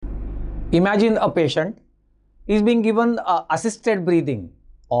Imagine a patient is being given assisted breathing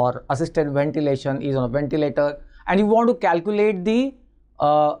or assisted ventilation, is on a ventilator, and you want to calculate the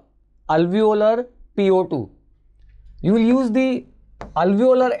alveolar PO2. You will use the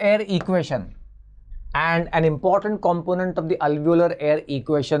alveolar air equation, and an important component of the alveolar air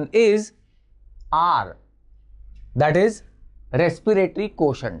equation is R, that is respiratory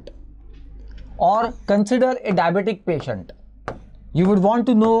quotient. Or consider a diabetic patient. You would want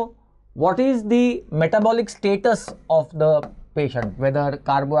to know what is the metabolic status of the patient, whether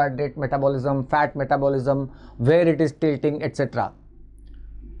carbohydrate metabolism, fat metabolism, where it is tilting, etc.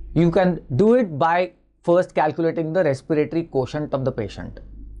 You can do it by first calculating the respiratory quotient of the patient.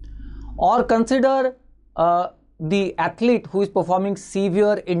 Or consider the athlete who is performing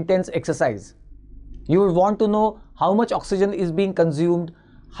severe intense exercise. You would want to know how much oxygen is being consumed,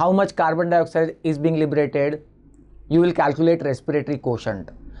 how much carbon dioxide is being liberated. You will calculate respiratory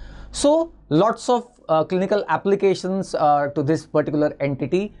quotient. So lots of clinical applications to this particular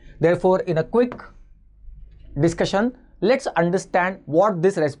entity. Therefore, in a quick discussion, let's understand what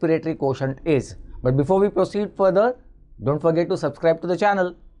this respiratory quotient is. But before we proceed further, don't forget to subscribe to the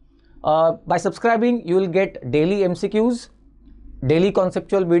channel. By subscribing, you will get daily MCQs, daily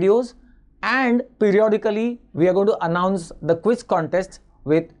conceptual videos, and periodically we are going to announce the quiz contest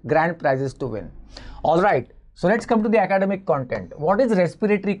with grand prizes to win. All right. So let's come to the academic content. What is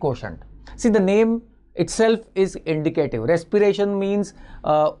respiratory quotient? See, the name itself is indicative. Respiration means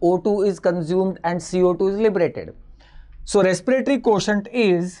O2 is consumed and CO2 is liberated. So respiratory quotient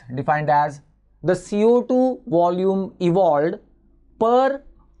is defined as the CO2 volume evolved per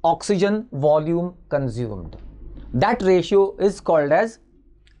oxygen volume consumed. That ratio is called as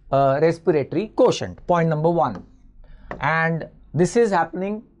respiratory quotient, point number 1. And this is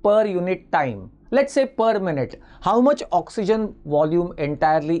happening per unit time. Let's say per minute, how much oxygen volume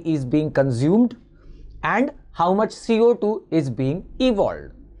entirely is being consumed and how much CO2 is being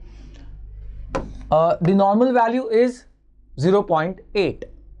evolved. The normal value is 0.8,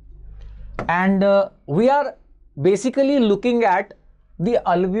 and we are basically looking at the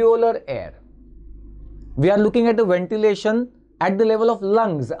alveolar air. We are looking at the ventilation at the level of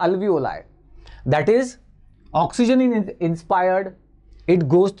lungs, alveoli. That is, oxygen is inspired, it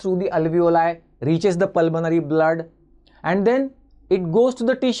goes through the alveoli, reaches the pulmonary blood, and then it goes to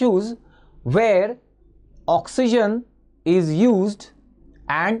the tissues where oxygen is used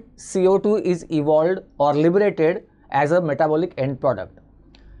and CO2 is evolved or liberated as a metabolic end product.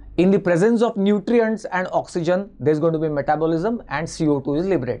 In the presence of nutrients and oxygen, there is going to be metabolism and CO2 is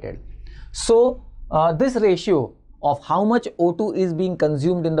liberated. So this ratio of how much O2 is being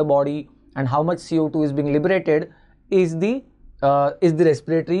consumed in the body and how much CO2 is being liberated is the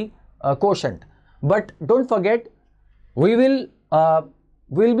respiratory quotient. But don't forget, we will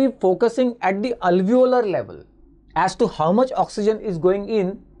be focusing at the alveolar level as to how much oxygen is going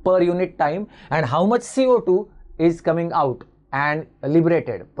in per unit time and how much CO2 is coming out and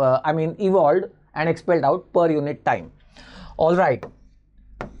liberated, evolved and expelled out per unit time. All right.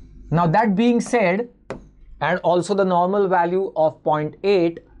 Now that being said, and also the normal value of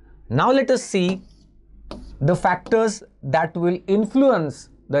 0.8, now let us see the factors that will influence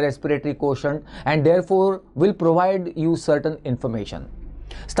the respiratory quotient and therefore will provide you certain information.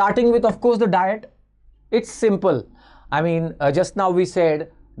 Starting with, of course, the diet. It's simple. Just now we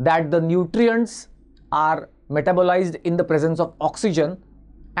said that the nutrients are metabolized in the presence of oxygen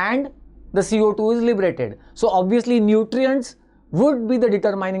and the CO2 is liberated. So obviously nutrients would be the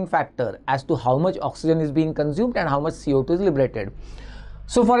determining factor as to how much oxygen is being consumed and how much CO2 is liberated.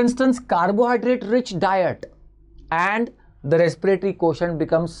 So for instance, carbohydrate rich diet and the respiratory quotient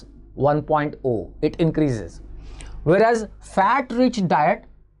becomes 1.0, it increases. Whereas fat rich diet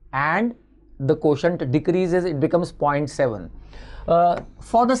and the quotient decreases, it becomes 0.7.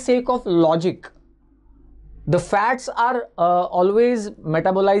 For the sake of logic, the fats are always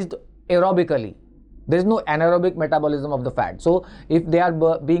metabolized aerobically. There is no anaerobic metabolism of the fat. So if they are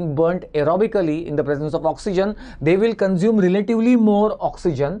being burnt aerobically in the presence of oxygen, they will consume relatively more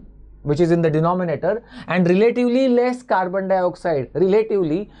oxygen, which is in the denominator, and relatively less carbon dioxide.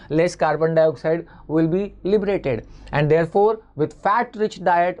 Relatively less carbon dioxide will be liberated. And therefore, with fat rich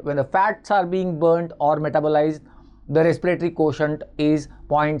diet, when the fats are being burnt or metabolized, the respiratory quotient is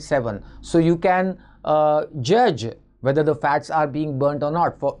 0.7. So you can judge whether the fats are being burnt or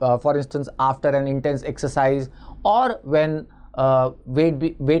not. For instance, after an intense exercise or when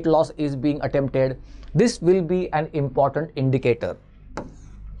weight loss is being attempted, this will be an important indicator.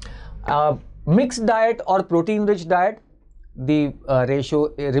 Mixed diet or protein rich diet, the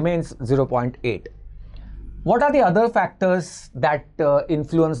ratio remains 0.8. What are the other factors that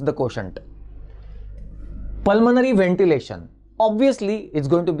influence the quotient? Pulmonary ventilation. Obviously, it's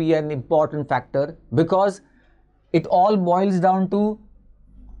going to be an important factor because it all boils down to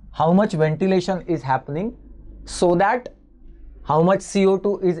how much ventilation is happening, so that how much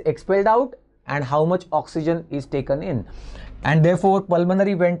CO2 is expelled out and how much oxygen is taken in. And therefore,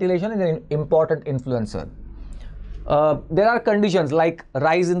 pulmonary ventilation is an important influencer. There are conditions like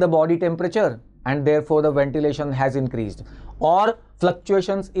rise in the body temperature and therefore the ventilation has increased, or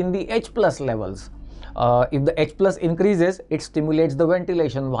fluctuations in the H plus levels. If the H plus increases, it stimulates the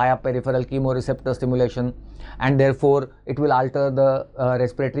ventilation via peripheral chemoreceptor stimulation, and therefore it will alter the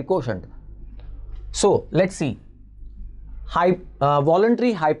respiratory quotient. So let's see.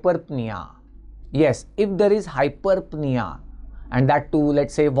 Voluntary hyperpnea. Yes, if there is hyperpnea, and that too,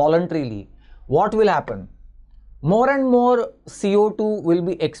 let's say voluntarily, what will happen? More and more CO2 will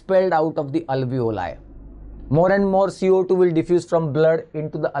be expelled out of the alveoli. More and more CO2 will diffuse from blood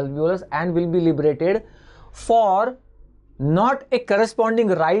into the alveolus and will be liberated for not a corresponding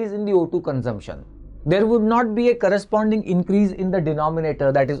rise in the O2 consumption. There would not be a corresponding increase in the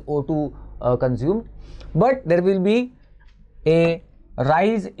denominator, that is O2 consumed, but there will be a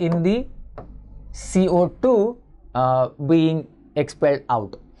rise in the CO2 being expelled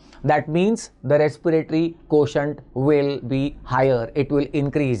out. That means the respiratory quotient will be higher, it will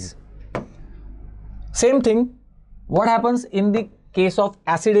increase. Same thing, what happens in the case of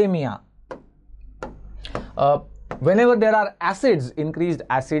acidemia? Whenever there are acids, increased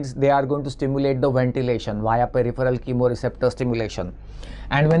acids, they are going to stimulate the ventilation via peripheral chemoreceptor stimulation.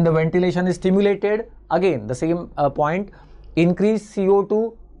 And when the ventilation is stimulated, again the same point, increased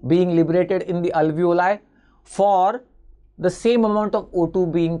CO2 being liberated in the alveoli for the same amount of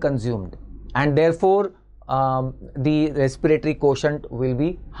O2 being consumed, and therefore the respiratory quotient will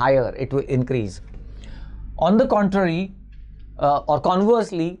be higher, it will increase. On the contrary, or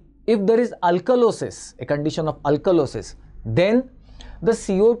conversely, if there is alkalosis, a condition of alkalosis, then the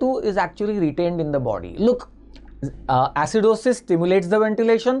CO2 is actually retained in the body. Look, acidosis stimulates the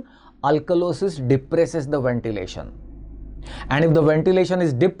ventilation, alkalosis depresses the ventilation. And if the ventilation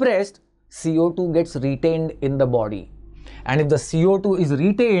is depressed, CO2 gets retained in the body. And if the CO2 is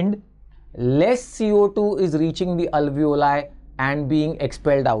retained, less CO2 is reaching the alveoli and being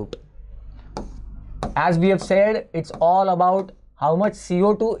expelled out. As we have said, it's all about how much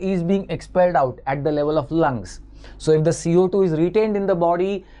CO2 is being expelled out at the level of lungs. So if the CO2 is retained in the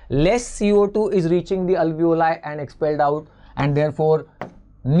body, less CO2 is reaching the alveoli and expelled out, and therefore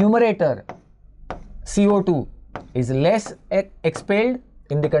numerator CO2 is less expelled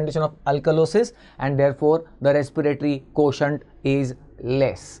in the condition of alkalosis, and therefore the respiratory quotient is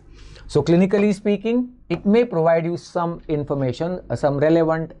less. So clinically speaking, it may provide you some information, some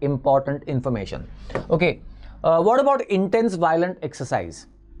relevant, important information. Okay, what about intense violent exercise?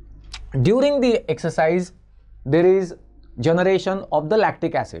 During the exercise, there is generation of the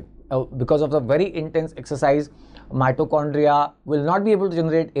lactic acid. Because of the very intense exercise, mitochondria will not be able to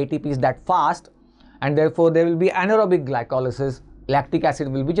generate ATPs that fast, and therefore there will be anaerobic glycolysis. Lactic acid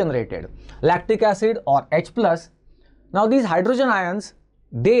will be generated. Lactic acid or H plus. Now these hydrogen ions,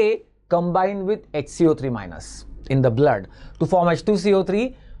 they combine with HCO3 minus in the blood to form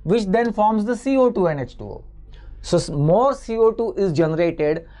H2CO3, which then forms the CO2 and H2O. So more CO2 is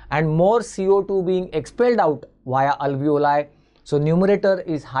generated and more CO2 being expelled out via alveoli. So numerator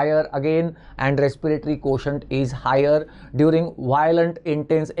is higher again, and respiratory quotient is higher during violent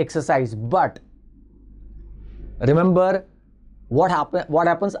intense exercise. But remember, what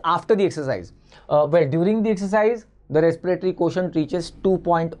happens after the exercise? Well, during the exercise, the respiratory quotient reaches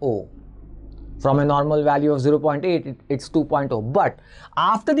 2.0. From a normal value of 0.8, it's 2.0. But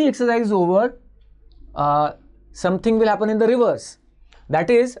after the exercise is over, something will happen in the reverse. That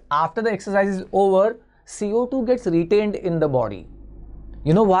is, after the exercise is over, CO2 gets retained in the body.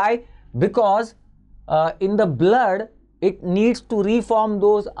 You know why? Because in the blood, it needs to reform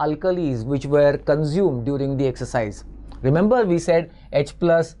those alkalis which were consumed during the exercise. Remember, we said H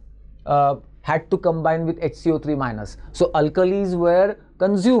plus had to combine with HCO3 minus. So alkalis were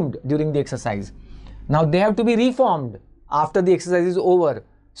consumed during the exercise. Now they have to be reformed after the exercise is over.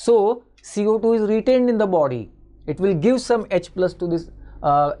 So CO2 is retained in the body. It will give some H plus to this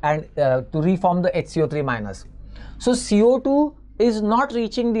and to reform the HCO3 minus. So CO2 is not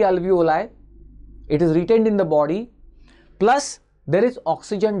reaching the alveoli. It is retained in the body. Plus there is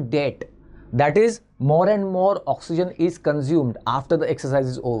oxygen debt. That is, more and more oxygen is consumed after the exercise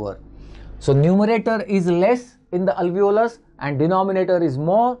is over. So numerator is less in the alveolus and denominator is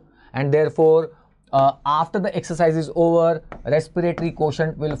more, and therefore after the exercise is over, respiratory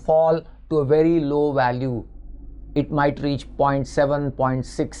quotient will fall to a very low value. it might reach 0.7,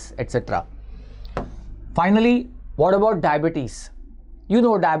 0.6, etc. Finally, what about diabetes? You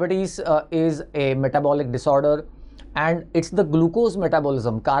know, diabetes is a metabolic disorder, and it's the glucose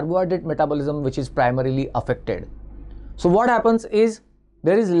metabolism, carbohydrate metabolism, which is primarily affected. So what happens is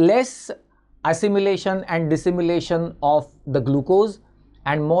there is less assimilation and dissimilation of the glucose,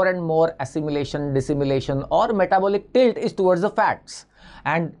 and more assimilation, dissimilation, or metabolic tilt is towards the fats.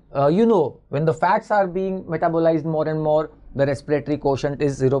 And you know, when the fats are being metabolized more and more, the respiratory quotient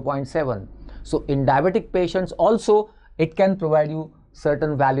is 0.7. So in diabetic patients also, it can provide you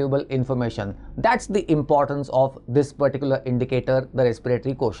certain valuable information. That's the importance of this particular indicator, the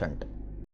respiratory quotient.